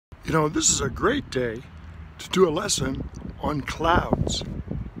You know, this is a great day to do a lesson on clouds.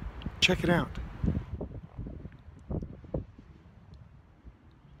 Check it out.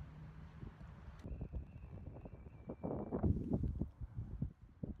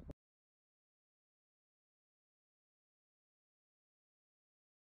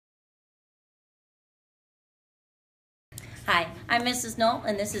 Hi, I'm Mrs. Noll,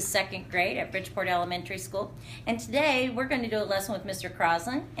 and this is second grade at Bridgeport Elementary School. And today we're going to do a lesson with Mr.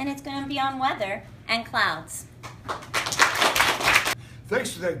 Crosslin, and it's going to be on weather and clouds.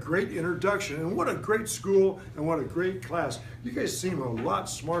 Thanks for that great introduction, and what a great school and what a great class. You guys seem a lot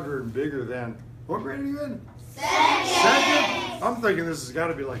smarter and bigger than, what grade are you in? Second? I'm thinking this has got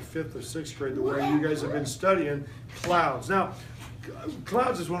to be like 5th or 6th grade, the way you guys have been studying clouds. Now,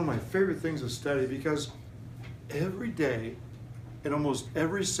 clouds is one of my favorite things to study because every day and almost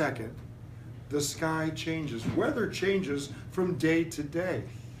every second, the sky changes. Weather changes from day to day.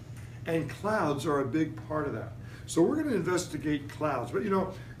 And clouds are a big part of that. So we're going to investigate clouds. But you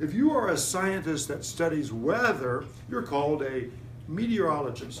know, if you are a scientist that studies weather, you're called a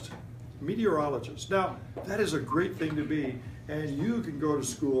meteorologist. Now, that is a great thing to be. And you can go to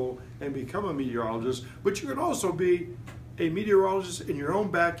school and become a meteorologist, but you can also be a meteorologist in your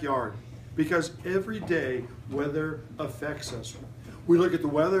own backyard. Because every day, weather affects us. We look at the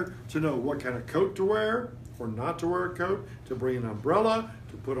weather to know what kind of coat to wear or not to wear a coat, to bring an umbrella,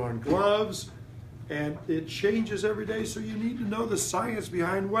 to put on gloves, and it changes every day, so you need to know the science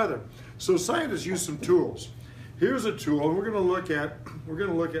behind weather. So scientists use some tools. Here's a tool, and we're going to look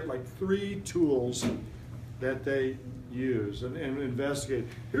at like 3 tools that they use and investigate.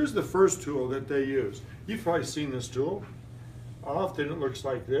 Here's the first tool that they use. You've probably seen this tool. Often it looks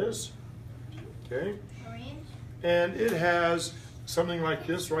like this. Okay, and it has something like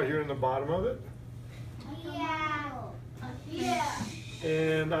this right here in the bottom of it. Yeah.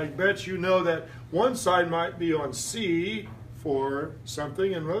 And I bet you know that one side might be on C for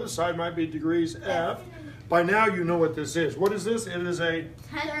something, and the other side might be degrees F. By now you know what this is. What is this? It is a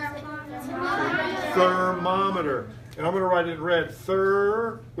thermometer. And I'm going to write it in red.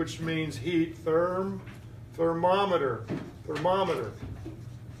 Which means heat. Thermometer.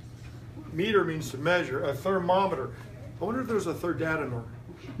 Meter means to measure. A thermometer. I wonder if there's a third dad in there.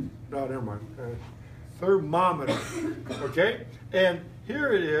 No, never mind. Thermometer. Okay? And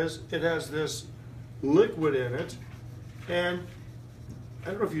here it is. It has this liquid in it. And I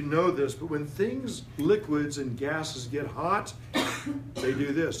don't know if you know this, but when liquids and gases get hot, they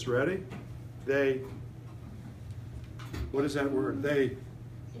do this. Ready? What is that word? They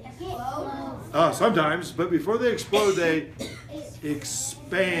explode. Sometimes, but before they explode, they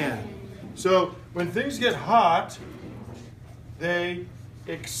expand. So when things get hot, they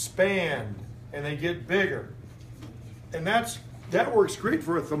expand and they get bigger. And that works great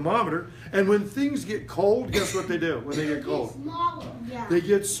for a thermometer. And when things get cold, guess what they do when they get cold? They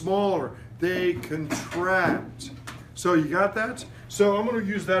get smaller. They contract. So you got that? So I'm going to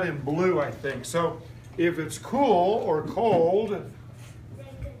use that in blue, I think. So if it's cool or cold,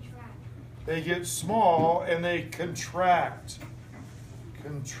 they get small and they contract.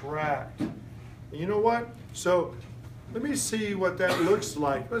 You know what? So let me see what that looks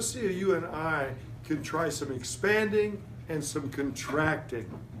like. Let's see if you and I can try some expanding and some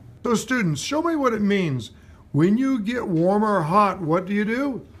contracting. So students, show me what it means. When you get warm or hot, what do you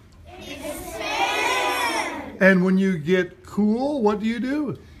do? Expand. And when you get cool, what do you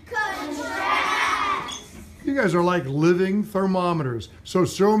do? Contract. You guys are like living thermometers. So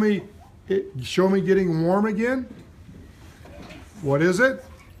show me getting warm again. What is it?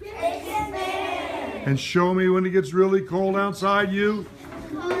 Expand. And show me when it gets really cold outside, you?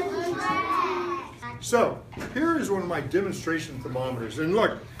 Contract. So here is one of my demonstration thermometers. And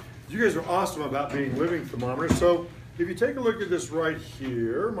look, you guys are awesome about being living thermometers. So if you take a look at this right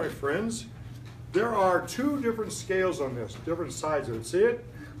here, my friends, there are 2 different scales on this, different sides of it. See it?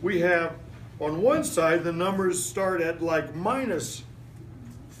 We have on one side, the numbers start at like minus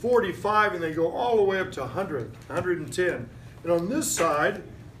 45 and they go all the way up to 100, 110. And on this side,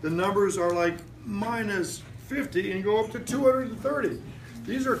 the numbers are like minus 50 and go up to 230.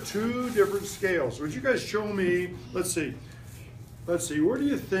 These are 2 different scales. Would you guys show me, let's see, where do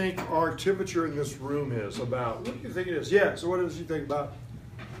you think our temperature in this room is about? What do you think it is? Yeah, so what does you think about?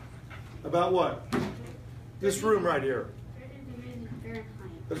 About what? This room right here.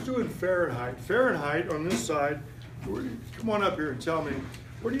 Let's do it in Fahrenheit. Fahrenheit on this side, come on up here and tell me,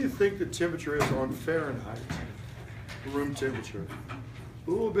 what do you think the temperature is on Fahrenheit? The room temperature. A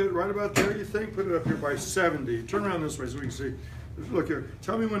little bit right about there, you think? Put it up here by 70. Turn around this way so we can see. Look here.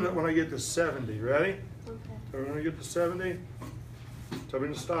 Tell me when I get to 70. Ready? Okay. So when I get to 70, Tell me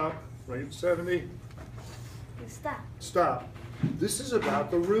to stop. When I get to 70. Stop. Stop. This is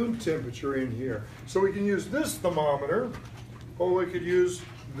about the room temperature in here. So we can use this thermometer, or we could use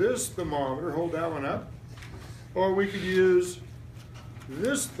this thermometer. Hold that one up. Or we could use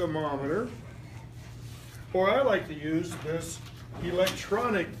this thermometer. Or I like to use this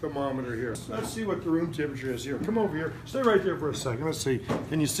electronic thermometer here. Let's see what the room temperature is here. Come over here. Stay right there for a second. Let's see.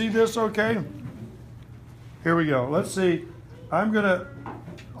 Can you see this okay? Here we go. Let's see. I'm going to,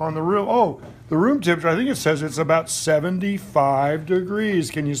 on the room, oh, the room temperature, I think it says it's about 75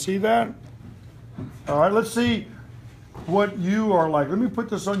 degrees. Can you see that? All right, let's see what you are like. Let me put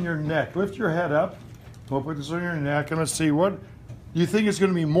this on your neck. Lift your head up. We'll put this on your neck and let's see what, do you think it's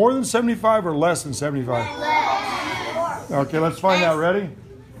going to be more than 75 or less than 75? Less. Okay, let's find out. Ready?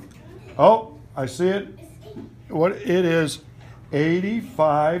 Oh, I see it. What it is,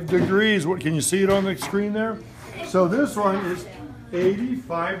 85 degrees. What, can you see it on the screen there? So this one is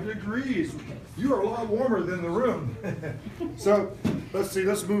 85 degrees. You are a lot warmer than the room. So let's see,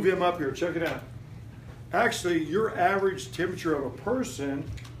 let's move him up here. Check it out. Actually, your average temperature of a person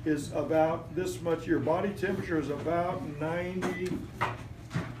is about this much. Your body temperature is about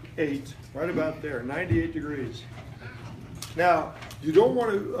 98, right about there, 98 degrees. Now, you don't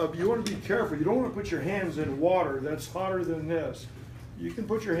want to, you want to be careful. You don't want to put your hands in water that's hotter than this. You can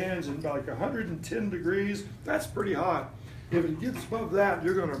put your hands in like 110 degrees. That's pretty hot. If it gets above that,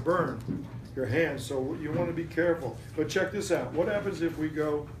 you're going to burn your hands. So you want to be careful. But check this out. What happens if we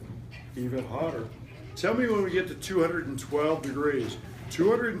go even hotter? Tell me when we get to 212 degrees.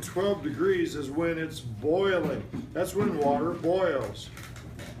 212 degrees is when it's boiling. That's when water boils.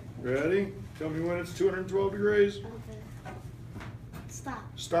 Ready? Tell me when it's 212 degrees. Stop.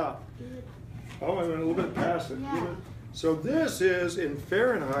 Stop. Oh, I went a little bit past it. Yeah. So this is in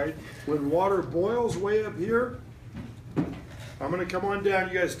Fahrenheit when water boils way up here. I'm going to come on down.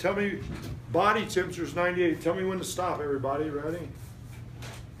 You guys tell me body temperature is 98. Tell me when to stop, everybody. Ready?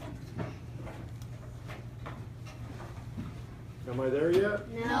 Am I there yet?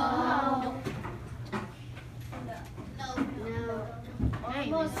 No. No.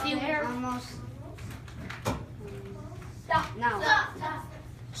 Almost. Almost. Stop. No.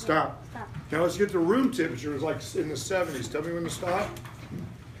 Stop. Now let's get the room temperature. It's like in the 70s. Tell me when to stop.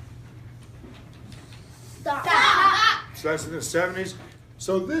 Stop. So that's in the 70s.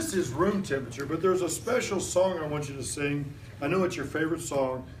 So this is room temperature, but there's a special song I want you to sing. I know it's your favorite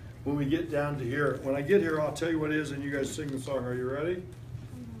song. When we get down to here, when I get here, I'll tell you what it is, and you guys sing the song. Are you ready?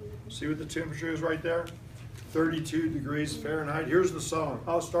 See what the temperature is right there? 32 degrees Fahrenheit. Here's the song.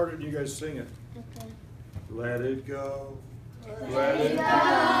 I'll start it and you guys sing it. Okay. Let it go. Let it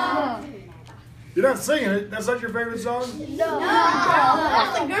go. You're not singing it? That's not your favorite song? No.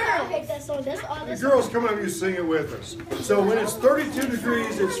 That's the girl. Pick that song. That's all The girls, come up and you sing it with us. So when it's 32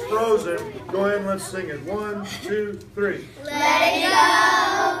 degrees, it's frozen. Go ahead and let's sing it. 1, 2, 3. Let it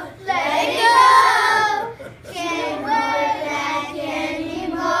go. Let it go. Can't hold back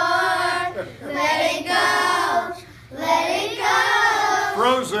anymore. Let it go. Let it go.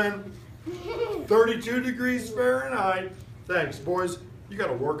 Frozen. 32 degrees Fahrenheit. Thanks, boys. You got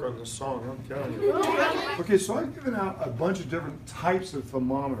to work on this song, I'm telling you. Okay, so I've given out a bunch of different types of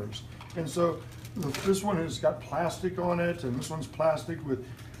thermometers. And so this one has got plastic on it, and this one's plastic with,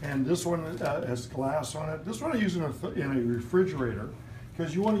 and this one has glass on it. This one I use in a refrigerator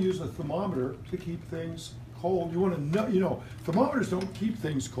because you want to use a thermometer to keep things cold. You want to know, thermometers don't keep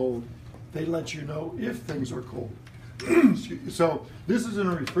things cold. They let you know if things are cold. So this is in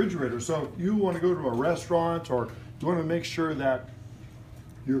a refrigerator. So if you want to go to a restaurant or you want to make sure that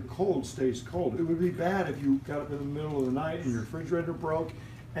your cold stays cold. It would be bad if you got up in the middle of the night and your refrigerator broke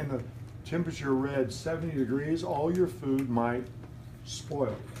and the temperature read 70 degrees, all your food might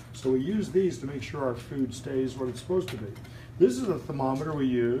spoil. So we use these to make sure our food stays what it's supposed to be. This is a thermometer we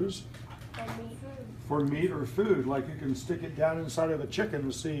use for meat or food. Like you can stick it down inside of a chicken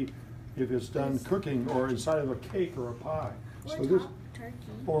to see if it's done cooking, or inside of a cake or a pie. So this,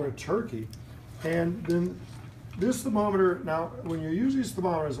 or a turkey. And then this thermometer, now when you use these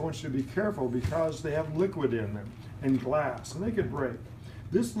thermometers, I want you to be careful because they have liquid in them and glass, and they could break.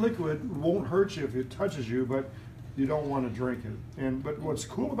 This liquid won't hurt you if it touches you, but you don't want to drink it. But what's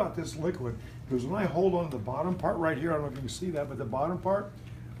cool about this liquid is when I hold on to the bottom part right here, I don't know if you can see that, but the bottom part,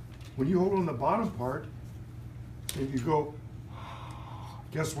 when you hold on the bottom part and you go,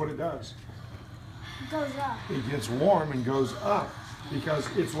 guess what it does? It goes up. It gets warm and goes up because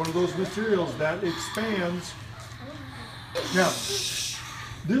it's one of those materials that expands. Now,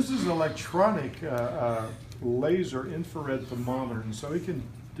 this is an electronic laser infrared thermometer, and so it can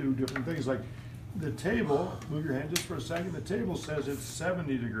do different things. Like the table, move your hand just for a second, the table says it's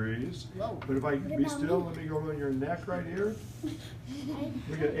 70 degrees. But if I be still, let me go on your neck right here.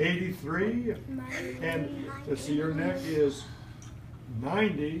 We got 83. And let's see, your neck is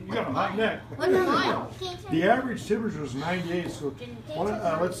 90. You got a hot neck. The average temperature is 98. So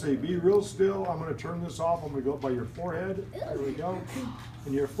let's see, be real still. I'm going to turn this off. I'm going to go up by your forehead. There we go.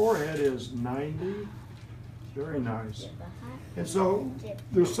 And your forehead is 90. Very nice. And so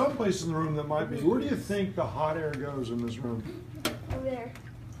there's some place in the room that might be. Where do you think the hot air goes in this room? Over there.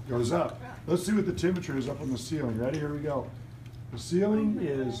 Goes up. Let's see what the temperature is up on the ceiling. Ready? Here we go. The ceiling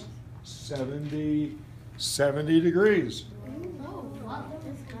is 70 degrees.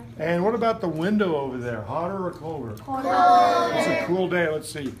 And what about the window over there? Hotter or colder? Colder. It's a cool day.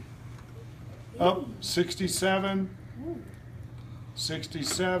 Let's see. Up 67,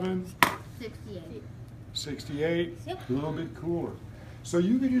 67, 68, a little bit cooler. So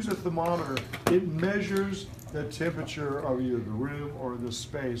you can use a thermometer. It measures the temperature of either the room or the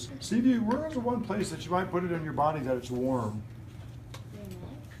space. See, where's the one place that you might put it on your body that it's warm?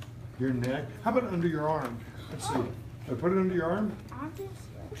 Your neck. How about under your arm? Let's see. I put it under your arm?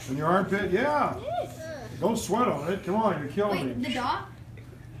 In your armpit? Yeah. Don't sweat on it. Come on, you're killing me. The dot?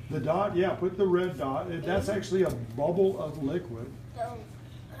 The dot? Yeah, put the red dot. That's actually a bubble of liquid.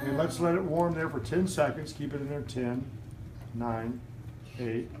 And let's let it warm there for 10 seconds. Keep it in there. 10, 9,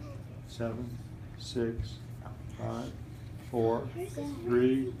 8, 7, 6, 5, 4,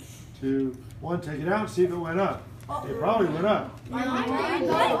 3, 2, 1. Take it out and see if it went up. It probably went up. All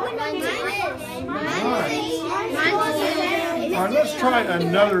right, let's try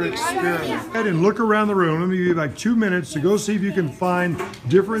another experiment. Go ahead and look around the room. Let me give you like 2 minutes to go see if you can find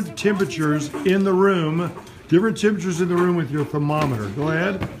different temperatures in the room. Different temperatures in the room with your thermometer. Go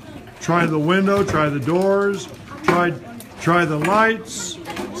ahead. Try the window, try the doors, try the lights.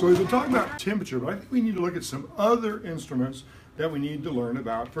 So we've been talking about temperature, but I think we need to look at some other instruments that we need to learn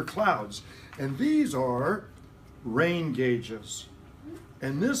about for clouds. And these are rain gauges.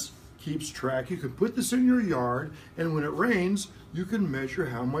 And this keeps track. You can put this in your yard, and when it rains, you can measure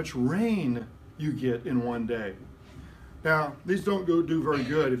how much rain you get in one day. Now, these don't do very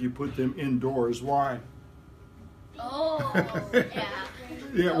good if you put them indoors. Why? Oh, yeah.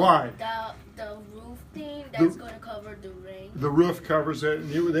 Yeah, why? The roof thing that's going to cover the rain. The roof covers it, and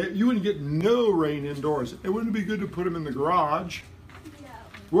you wouldn't get no rain indoors. It wouldn't be good to put them in the garage. Yeah.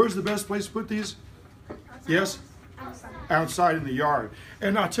 Where's the best place to put these? Yes? Outside in the yard.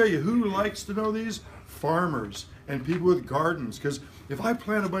 And I'll tell you, who likes to know these? Farmers and people with gardens. Because if I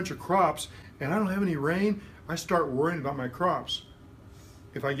plant a bunch of crops and I don't have any rain, I start worrying about my crops.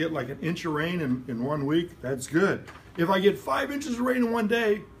 If I get like an inch of rain in 1 week, that's good. If I get 5 inches of rain in one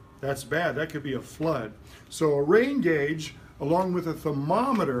day, that's bad. That could be a flood. So a rain gauge, along with a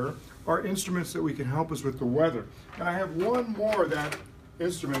thermometer, are instruments that we can help us with the weather. And I have one more of that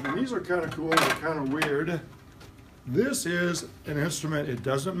instrument, and these are kind of cool and kind of weird. This is an instrument. It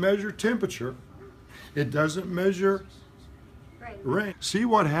doesn't measure temperature. It doesn't measure rain. See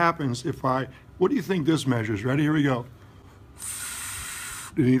what happens if what do you think this measures? Ready? Here we go.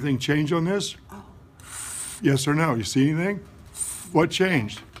 Did anything change on this? Yes or no? You see anything? What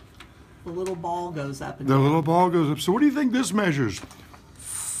changed? The little ball goes up. The little ball goes up. So what do you think this measures?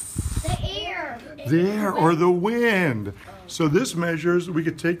 The air. The air or the wind. So this measures, we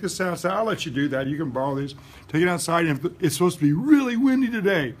could take this outside. I'll let you do that. You can borrow these. Take it outside. And if it's supposed to be really windy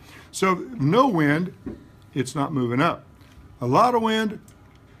today. So no wind, it's not moving up. A lot of wind.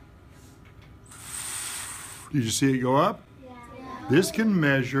 Did you see it go up? Yeah. This can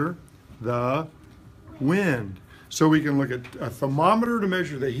measure the wind. So we can look at a thermometer to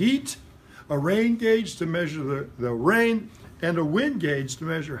measure the heat, a rain gauge to measure the rain, and a wind gauge to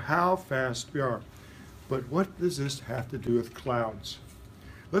measure how fast we are. But what does this have to do with clouds?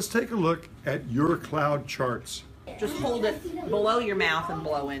 Let's take a look at your cloud charts. Just hold it below your mouth and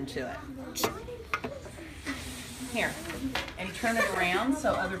blow into it. Here. And you turn it around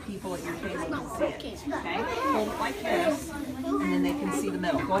so other people at your table can see it. Okay? Hold it like this, and then they can see the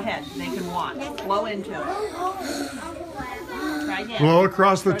middle. Go ahead. They can watch. Blow into it. Try again. Blow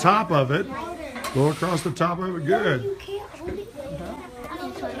across the top of it. Blow across the top of it. Good.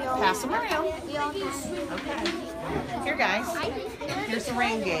 Pass them around. Okay. Here, guys. Here's the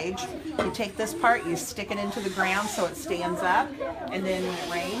rain gauge. You take this part, you stick it into the ground so it stands up, and then when it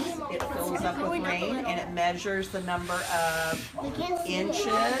rains, it fills up with rain, and it measures the number of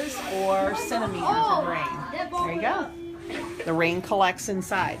inches or centimeters of rain. There you go. The rain collects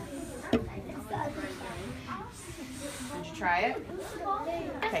inside. Did you try it?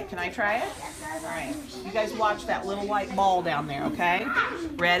 Okay, can I try it? All right. You guys watch that little white ball down there, okay?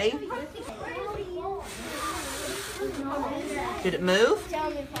 Ready? Did it move?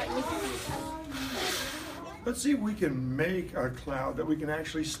 Let's see if we can make a cloud that we can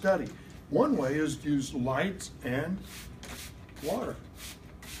actually study. One way is to use light and water.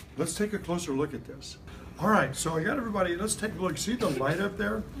 Let's take a closer look at this. All right, so I got everybody, let's take a look. See the light up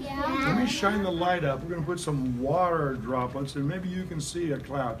there? Yeah. Let me shine the light up. We're gonna put some water droplets and maybe you can see a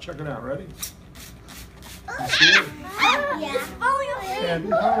cloud. Check it out, ready? You see it? Yeah. And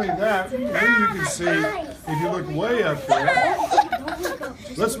not only that, maybe you can see, if you look way up there,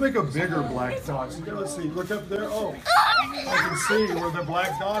 let's make a bigger black dot. So let's see, look up there. Oh, I can see where the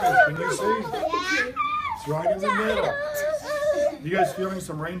black dot is. Can you see? It's right in the middle. You guys feeling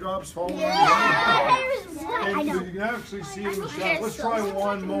some raindrops falling on your head? And you can actually see it in the shot. Let's try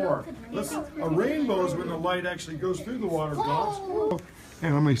one more. A rainbow is when the light actually goes through the water drops.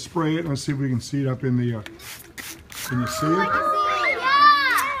 And I'm going to spray it and let's see if we can see it up in the, can you see it?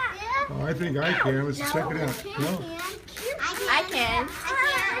 Oh, I think I can. Let's check it out. No? I can.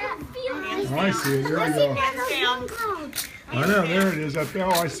 Oh, I see it. There we go. I know. There it is. Up there.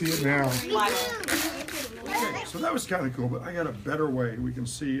 Oh, I see it now. Okay, so that was kind of cool, but I got a better way we can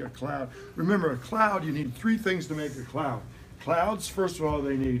see a cloud. Remember, a cloud, you need 3 things to make a cloud. Clouds, first of all,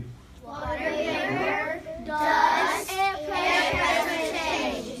 they need Water vapor, dust,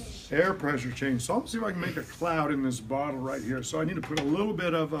 air pressure change. So I'm going to see if I can make a cloud in this bottle right here. So I need to put a little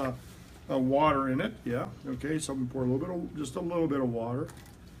bit of water in it. Yeah, okay, so I'm going to pour a little bit of, just a little bit of water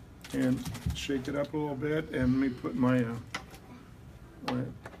and shake it up a little bit and let me put my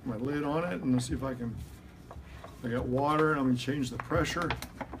lid on it and let's see if I can. I got water and I'm going to change the pressure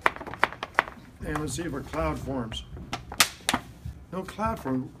and let's see if a cloud forms. No cloud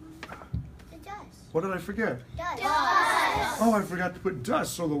forms. It does. What did I forget? Dust. Oh, I forgot to put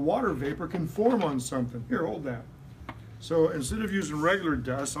dust so the water vapor can form on something. Here, hold that. So instead of using regular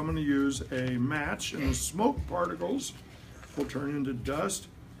dust, I'm going to use a match and the smoke particles will turn into dust.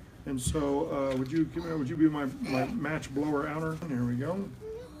 And so would you be my match blower outer? Here we go.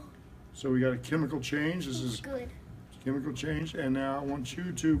 So we got a chemical change. This is Good. chemical change. And now I want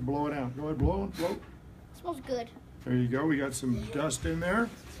you to blow it out. Go ahead, blow. Smells good. There you go. We got some dust in there.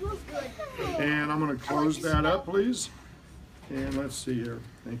 Smells good. And I'm going to close that up, please. And let's see here.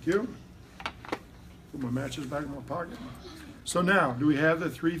 Thank you. Put my matches back in my pocket. So now, do we have the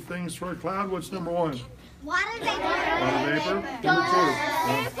 3 things for a cloud? What's number 1? Water vapor. Water vapor. Number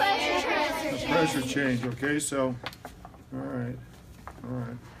 2? Pressure change. Okay, so, all right.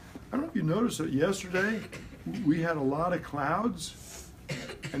 I don't know if you noticed that yesterday we had a lot of clouds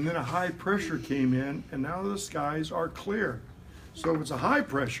and then a high pressure came in and now the skies are clear. So if it's a high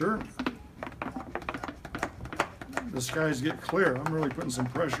pressure, the skies get clear. I'm really putting some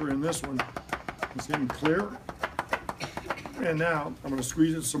pressure in this one. It's getting clear. And now I'm going to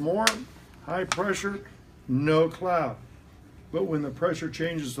squeeze it some more. High pressure, no cloud. But when the pressure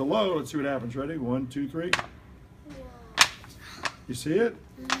changes to low, let's see what happens. Ready? 1, 2, 3. You see it?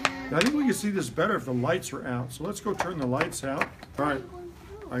 Now, I think we can see this better if the lights are out. So let's go turn the lights out. All right.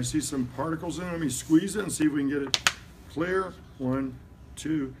 I see some particles in it. Let me squeeze it and see if we can get it clear. 1,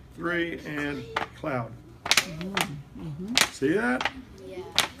 2, 3, and cloud. See that? Yeah.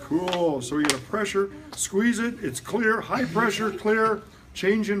 Cool. So we get a pressure. Squeeze it. It's clear. High pressure, clear.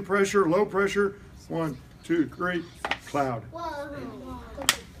 Change in pressure, low pressure. 1, 2, 3, cloud.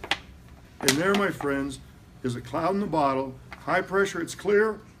 And there, my friends, is a cloud in the bottle. High pressure, it's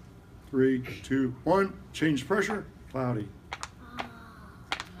clear. 3, 2, 1. Change pressure, cloudy.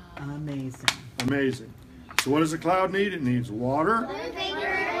 Amazing. Amazing. So what does a cloud need? It needs water.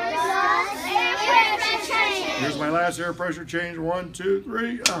 Here's my last air pressure change. 1, 2,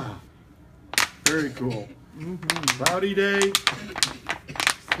 3. Ah, very cool. Cloudy day,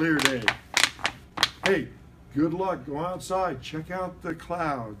 clear day. Hey, good luck. Go outside. Check out the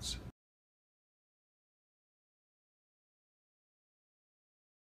clouds.